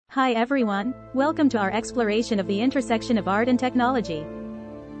Hi everyone, welcome to our exploration of the intersection of art and technology.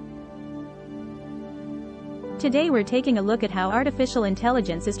 Today we're taking a look at how artificial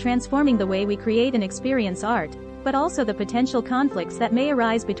intelligence is transforming the way we create and experience art, but also the potential conflicts that may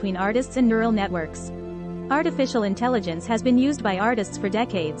arise between artists and neural networks. Artificial intelligence has been used by artists for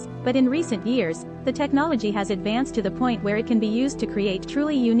decades, but in recent years, the technology has advanced to the point where it can be used to create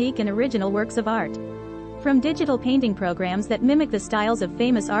truly unique and original works of art. From digital painting programs that mimic the styles of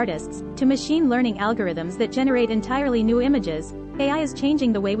famous artists, to machine learning algorithms that generate entirely new images, AI is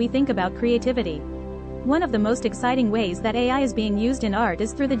changing the way we think about creativity. One of the most exciting ways that AI is being used in art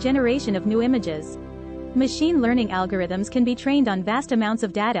is through the generation of new images. Machine learning algorithms can be trained on vast amounts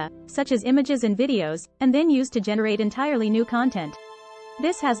of data, such as images and videos, and then used to generate entirely new content.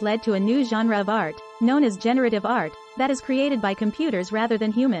 This has led to a new genre of art, known as generative art, that is created by computers rather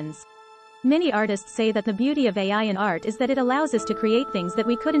than humans. Many artists say that the beauty of AI in art is that it allows us to create things that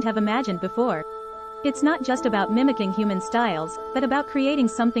we couldn't have imagined before. It's not just about mimicking human styles, but about creating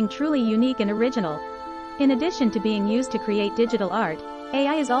something truly unique and original. In addition to being used to create digital art,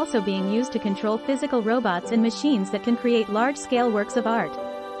 AI is also being used to control physical robots and machines that can create large-scale works of art.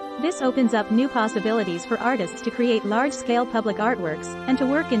 This opens up new possibilities for artists to create large-scale public artworks, and to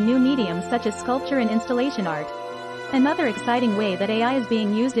work in new mediums such as sculpture and installation art. Another exciting way that AI is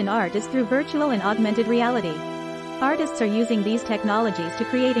being used in art is through virtual and augmented reality. Artists are using these technologies to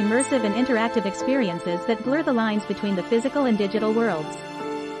create immersive and interactive experiences that blur the lines between the physical and digital worlds.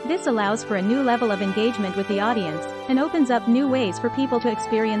 This allows for a new level of engagement with the audience, and opens up new ways for people to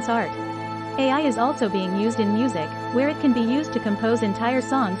experience art. AI is also being used in music, where it can be used to compose entire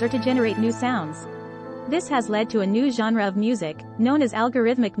songs or to generate new sounds. This has led to a new genre of music, known as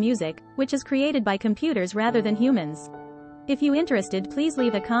algorithmic music, which is created by computers rather than humans. If you're interested, please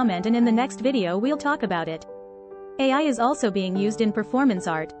leave a comment and in the next video we'll talk about it. AI is also being used in performance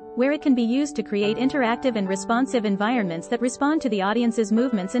art, where it can be used to create interactive and responsive environments that respond to the audience's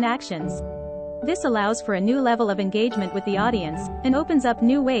movements and actions. This allows for a new level of engagement with the audience, and opens up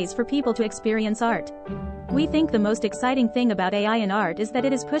new ways for people to experience art. We think the most exciting thing about AI in art is that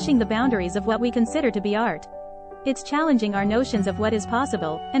it is pushing the boundaries of what we consider to be art. It's challenging our notions of what is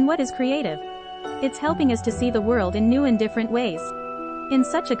possible, and what is creative. It's helping us to see the world in new and different ways. In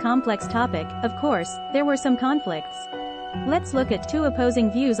such a complex topic, of course, there were some conflicts. Let's look at two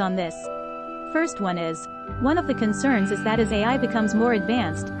opposing views on this. First one is, one of the concerns is that as AI becomes more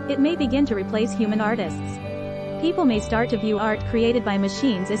advanced, it may begin to replace human artists. People may start to view art created by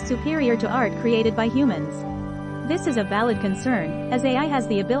machines as superior to art created by humans. This is a valid concern, as AI has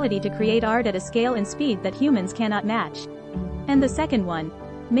the ability to create art at a scale and speed that humans cannot match. And the second one,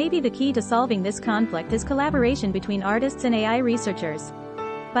 maybe the key to solving this conflict is collaboration between artists and AI researchers.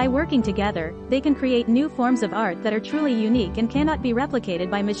 By working together, they can create new forms of art that are truly unique and cannot be replicated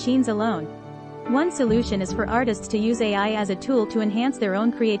by machines alone. One solution is for artists to use AI as a tool to enhance their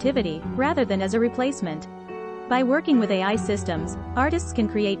own creativity, rather than as a replacement. By working with AI systems, artists can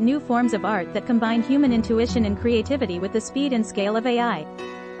create new forms of art that combine human intuition and creativity with the speed and scale of AI.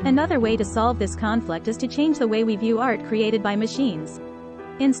 Another way to solve this conflict is to change the way we view art created by machines.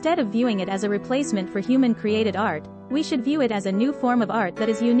 Instead of viewing it as a replacement for human-created art, we should view it as a new form of art that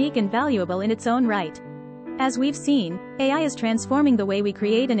is unique and valuable in its own right. As we've seen, AI is transforming the way we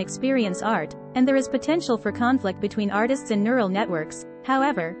create and experience art, and there is potential for conflict between artists and neural networks.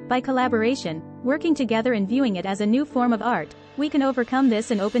 However, by collaboration, working together and viewing it as a new form of art, we can overcome this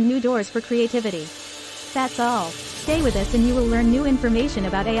and open new doors for creativity. That's all. Stay with us and you will learn new information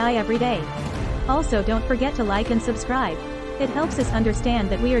about AI every day. Also, don't forget to like and subscribe. It helps us understand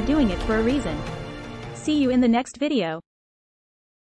that we are doing it for a reason. See you in the next video.